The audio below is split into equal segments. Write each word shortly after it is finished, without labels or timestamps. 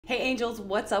Hey angels,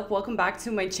 what's up? Welcome back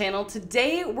to my channel.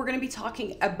 Today we're going to be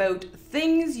talking about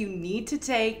things you need to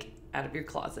take out of your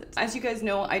closet. As you guys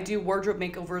know, I do wardrobe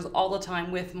makeovers all the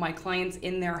time with my clients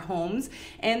in their homes,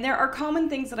 and there are common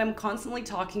things that I'm constantly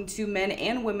talking to men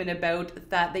and women about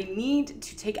that they need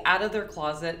to take out of their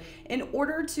closet in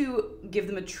order to give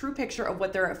them a true picture of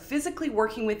what they're physically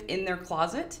working with in their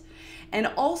closet, and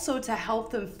also to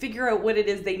help them figure out what it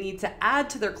is they need to add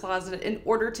to their closet in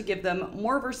order to give them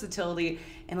more versatility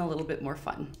and a little bit more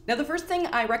fun. Now, the first thing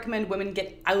I recommend women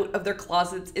get out of their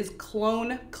closets is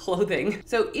clone clothing.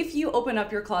 So if you open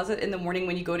up your closet in the morning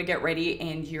when you go to get ready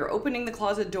and you're opening the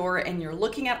closet door and you're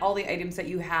looking at all the items that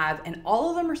you have and all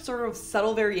of them are sort of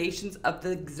subtle variations of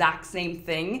the exact same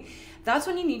thing, that's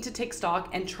when you need to take stock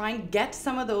and try and get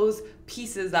some of those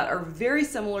pieces that are very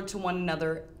similar to one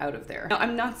another out of there. Now,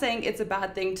 I'm not saying it's a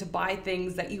bad thing to buy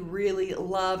things that you really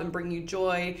love and bring you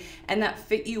joy and that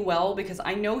fit you well, because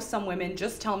I know some women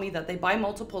just tell me that they buy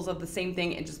multiples of the same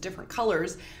thing in just different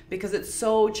colors because it's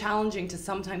so challenging to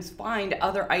sometimes find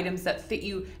other items that fit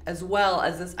you as well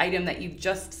as this item that you've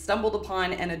just stumbled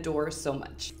upon and adore so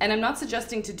much. And I'm not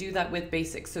suggesting to do that with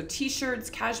basics. So t-shirts,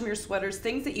 cashmere sweaters,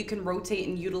 things that you can rotate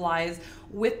and utilize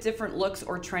with different looks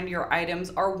or trendier items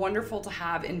are wonderful to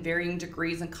have in varying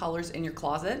degrees and colors in your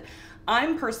closet.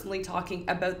 I'm personally talking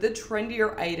about the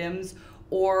trendier items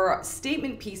or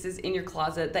statement pieces in your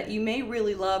closet that you may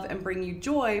really love and bring you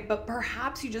joy, but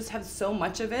perhaps you just have so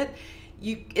much of it,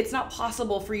 it's not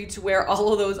possible for you to wear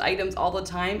all of those items all the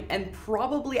time. And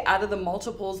probably out of the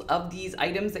multiples of these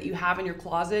items that you have in your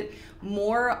closet,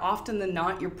 more often than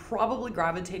not, you're probably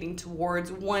gravitating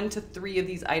towards 1 to 3 of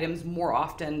these items more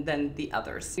often than the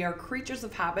others. We are creatures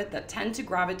of habit that tend to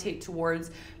gravitate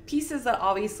towards pieces that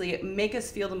obviously make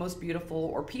us feel the most beautiful,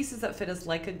 or pieces that fit us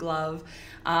like a glove,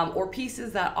 or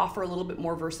pieces that offer a little bit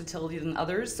more versatility than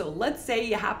others. So let's say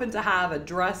you happen to have a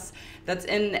dress that's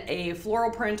in a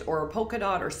floral print or a polka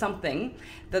dot or something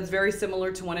that's very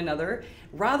similar to one another.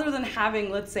 Rather than having,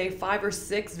 let's say, 5 or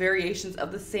 6 variations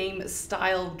of the same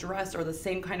style dress or the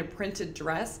same kind of printed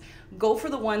dress, go for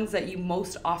the ones that you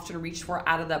most often reach for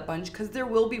out of that bunch, because there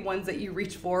will be ones that you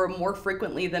reach for more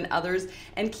frequently than others,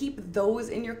 and keep those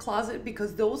in your closet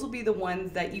because those will be the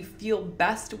ones that you feel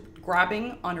best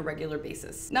grabbing on a regular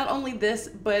basis. Not only this,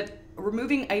 but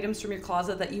removing items from your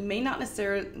closet that you may not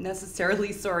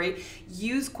necessarily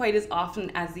use quite as often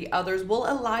as the others will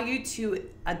allow you to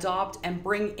adopt and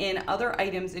bring in other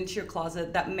items into your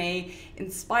closet that may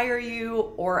inspire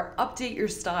you or update your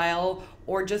style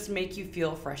or just make you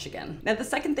feel fresh again. Now, the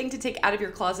second thing to take out of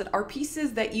your closet are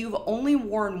pieces that you've only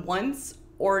worn once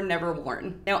or never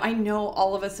worn. Now, I know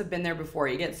all of us have been there before.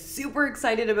 You get super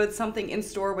excited about something in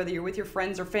store, whether you're with your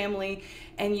friends or family,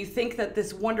 and you think that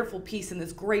this wonderful piece and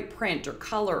this great print or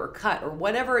color or cut or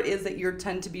whatever it is that you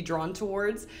tend to be drawn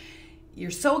towards,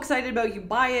 you're so excited about, you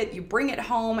buy it, you bring it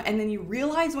home, and then you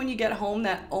realize when you get home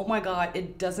that, oh my God,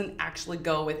 it doesn't actually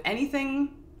go with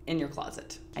anything in your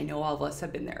closet. I know all of us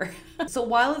have been there. So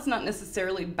while it's not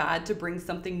necessarily bad to bring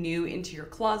something new into your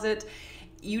closet,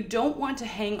 you don't want to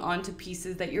hang on to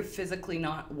pieces that you're physically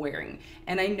not wearing.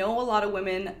 And I know a lot of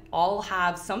women all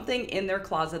have something in their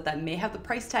closet that may have the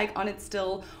price tag on it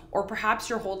still, or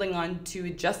perhaps you're holding on to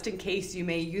it just in case you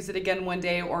may use it again one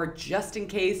day, or just in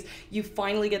case you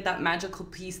finally get that magical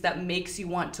piece that makes you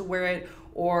want to wear it,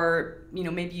 or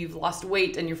maybe you've lost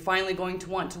weight and you're finally going to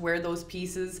want to wear those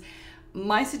pieces.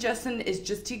 My suggestion is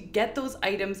just to get those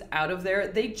items out of there.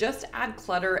 They just add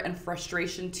clutter and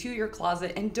frustration to your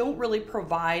closet and don't really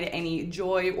provide any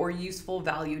joy or useful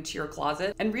value to your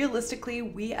closet. And realistically,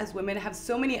 we as women have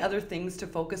so many other things to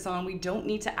focus on. We don't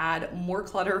need to add more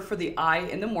clutter for the eye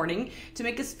in the morning to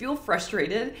make us feel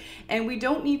frustrated. And we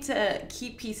don't need to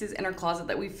keep pieces in our closet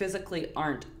that we physically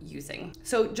aren't using.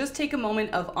 So just take a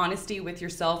moment of honesty with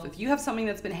yourself. If you have something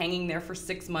that's been hanging there for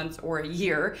 6 months or a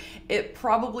year, it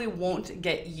probably won't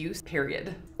get used,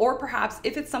 period. Or perhaps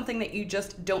if it's something that you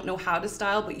just don't know how to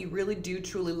style, but you really do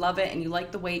truly love it and you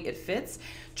like the way it fits,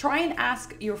 try and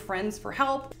ask your friends for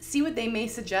help. See what they may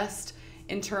suggest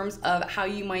in terms of how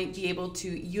you might be able to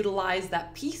utilize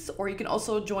that piece. Or you can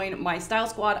also join my style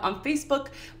squad on Facebook,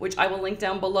 which I will link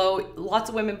down below. Lots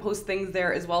of women post things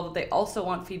there as well that they also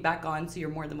want feedback on, so you're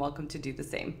more than welcome to do the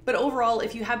same. But overall,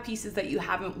 if you have pieces that you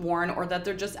haven't worn or that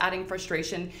they're just adding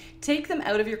frustration, take them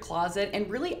out of your closet and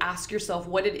really ask yourself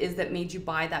what it is that made you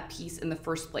buy that piece in the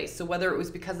first place. So whether it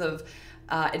was because of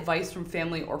advice from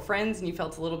family or friends and you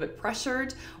felt a little bit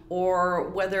pressured, or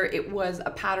whether it was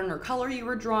a pattern or color you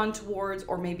were drawn towards,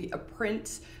 or maybe a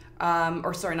print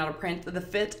or sorry, not a print, the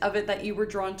fit of it that you were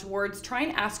drawn towards. Try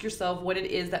and ask yourself what it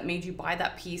is that made you buy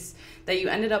that piece that you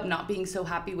ended up not being so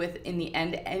happy with in the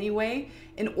end anyway,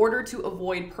 in order to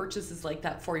avoid purchases like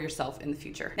that for yourself in the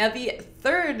future. Now, the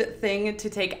third thing to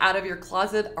take out of your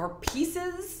closet are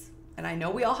pieces, and I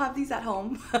know we all have these at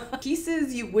home,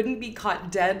 pieces you wouldn't be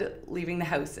caught dead leaving the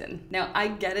house in. Now, I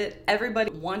get it.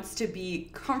 Everybody wants to be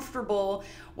comfortable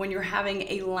when you're having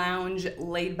a lounge,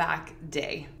 laid back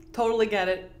day. Totally get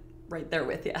it. Right there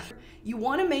with you. You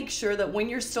want to make sure that when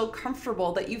you're still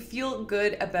comfortable that you feel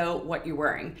good about what you're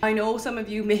wearing. I know some of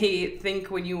you may think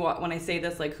when I say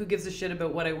this, like, who gives a shit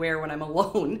about what I wear when I'm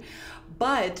alone?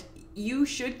 But you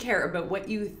should care about what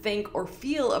you think or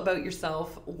feel about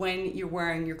yourself when you're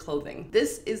wearing your clothing.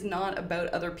 This is not about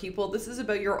other people. This is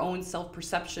about your own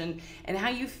self-perception and how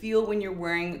you feel when you're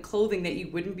wearing clothing that you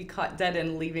wouldn't be caught dead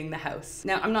in leaving the house.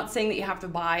 Now, I'm not saying that you have to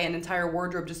buy an entire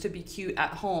wardrobe just to be cute at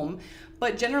home,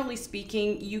 but generally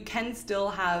speaking, you can still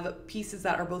have pieces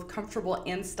that are both comfortable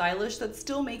and stylish that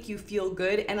still make you feel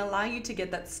good and allow you to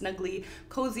get that snuggly,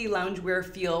 cozy loungewear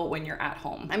feel when you're at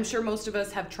home. I'm sure most of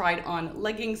us have tried on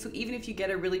leggings, so even if you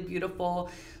get a really beautiful,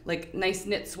 like, nice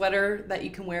knit sweater that you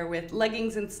can wear with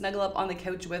leggings and snuggle up on the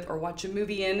couch with or watch a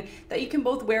movie in, that you can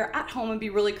both wear at home and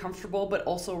be really comfortable, but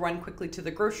also run quickly to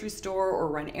the grocery store or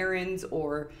run errands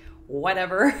or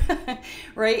whatever,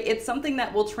 right? It's something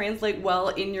that will translate well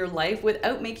in your life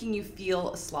without making you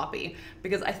feel sloppy.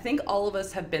 Because I think all of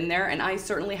us have been there, and I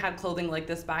certainly had clothing like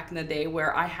this back in the day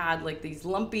where I had like these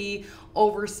lumpy,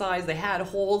 oversized, they had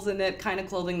holes in it kind of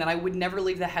clothing that I would never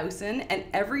leave the house in. And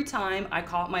every time I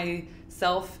caught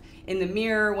myself in the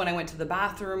mirror when I went to the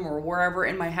bathroom or wherever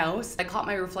in my house, I caught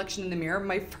my reflection in the mirror,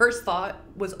 my first thought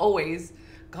was always,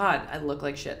 God, I look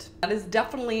like shit. That is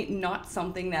definitely not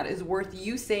something that is worth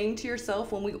you saying to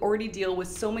yourself when we already deal with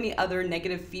so many other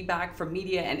negative feedback from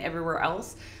media and everywhere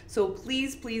else. So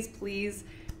please, please, please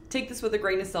take this with a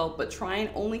grain of salt, but try and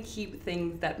only keep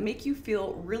things that make you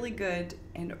feel really good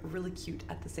and really cute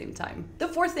at the same time. The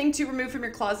fourth thing to remove from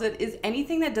your closet is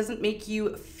anything that doesn't make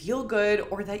you feel good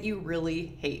or that you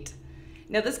really hate.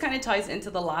 Now, this kind of ties into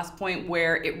the last point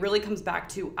where it really comes back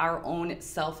to our own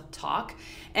self-talk.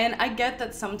 And I get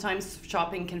that sometimes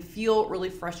shopping can feel really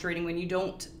frustrating when you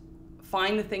don't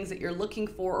find the things that you're looking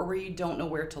for or where you don't know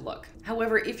where to look.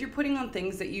 However, if you're putting on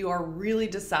things that you are really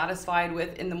dissatisfied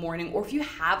with in the morning, or if you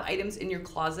have items in your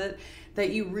closet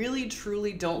that you really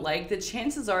truly don't like, the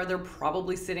chances are they're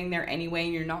probably sitting there anyway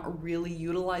and you're not really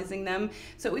utilizing them.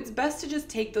 So it's best to just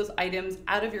take those items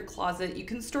out of your closet. You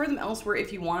can store them elsewhere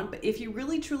if you want, but if you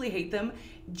really truly hate them,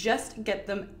 just get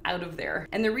them out of there.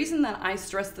 And the reason that I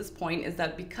stress this point is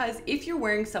that because if you're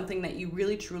wearing something that you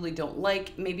really truly don't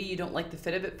like, maybe you don't like the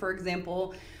fit of it, for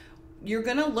example, you're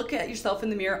gonna look at yourself in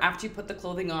the mirror after you put the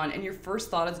clothing on and your first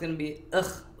thought is gonna be,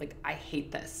 ugh, like, I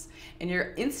hate this. And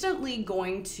you're instantly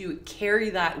going to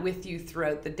carry that with you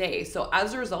throughout the day. So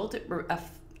as a result, it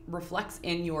reflects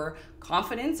in your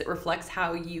confidence, it reflects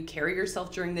how you carry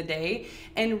yourself during the day,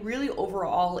 and really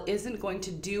overall isn't going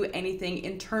to do anything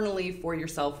internally for your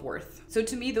self-worth. So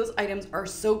to me, those items are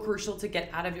so crucial to get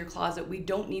out of your closet. We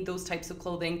don't need those types of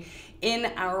clothing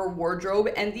in our wardrobe,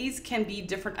 and these can be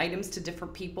different items to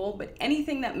different people, but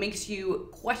anything that makes you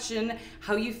question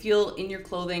how you feel in your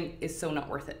clothing is so not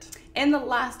worth it. And the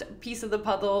last piece of the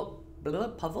puzzle,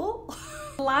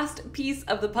 last piece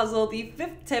of the puzzle, the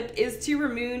fifth tip is to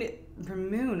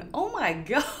remove, oh my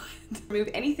God, remove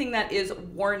anything that is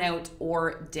worn out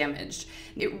or damaged.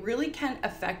 It really can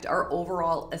affect our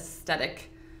overall aesthetic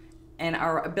and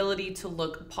our ability to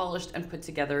look polished and put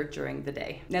together during the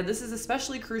day. Now, this is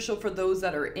especially crucial for those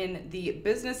that are in the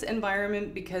business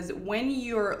environment, because when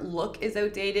your look is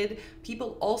outdated,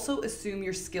 people also assume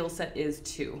your skill set is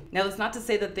too. Now, that's not to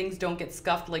say that things don't get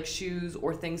scuffed like shoes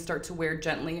or things start to wear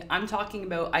gently. I'm talking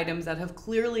about items that have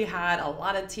clearly had a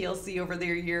lot of TLC over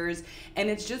their years, and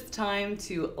it's just time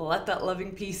to let that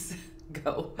loving piece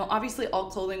go. Now, obviously, all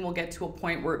clothing will get to a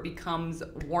point where it becomes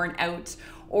worn out,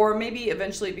 or maybe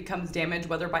eventually it becomes damaged,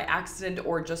 whether by accident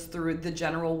or just through the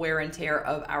general wear and tear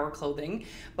of our clothing.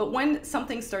 But when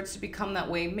something starts to become that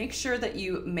way, make sure that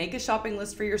you make a shopping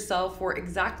list for yourself for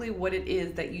exactly what it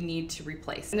is that you need to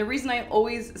replace. And the reason I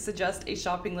always suggest a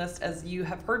shopping list, as you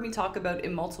have heard me talk about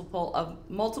in multiple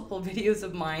videos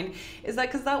of mine, is that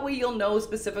because that way you'll know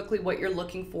specifically what you're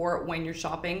looking for when you're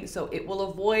shopping. So it will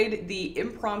avoid the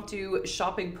impromptu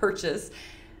shopping purchase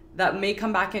that may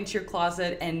come back into your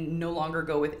closet and no longer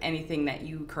go with anything that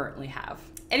you currently have.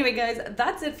 Anyway, guys,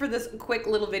 that's it for this quick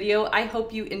little video. I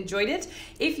hope you enjoyed it.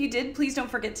 If you did, please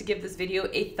don't forget to give this video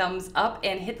a thumbs up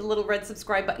and hit the little red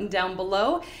subscribe button down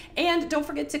below. And don't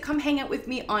forget to come hang out with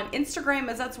me on Instagram,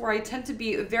 as that's where I tend to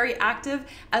be very active,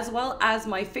 as well as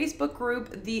my Facebook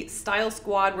group, the Style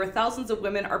Squad, where thousands of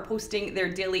women are posting their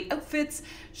daily outfits,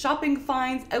 shopping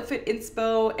finds, outfit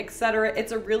inspo, etc.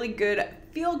 It's a really good,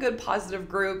 feel-good, positive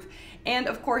group. And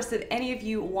of course, if any of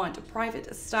you want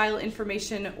private style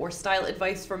information or style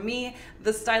advice from me,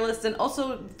 the stylist, then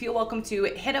also feel welcome to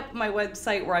hit up my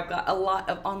website where I've got a lot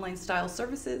of online style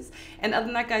services. And other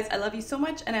than that, guys, I love you so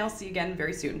much, and I'll see you again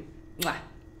very soon. Mwah.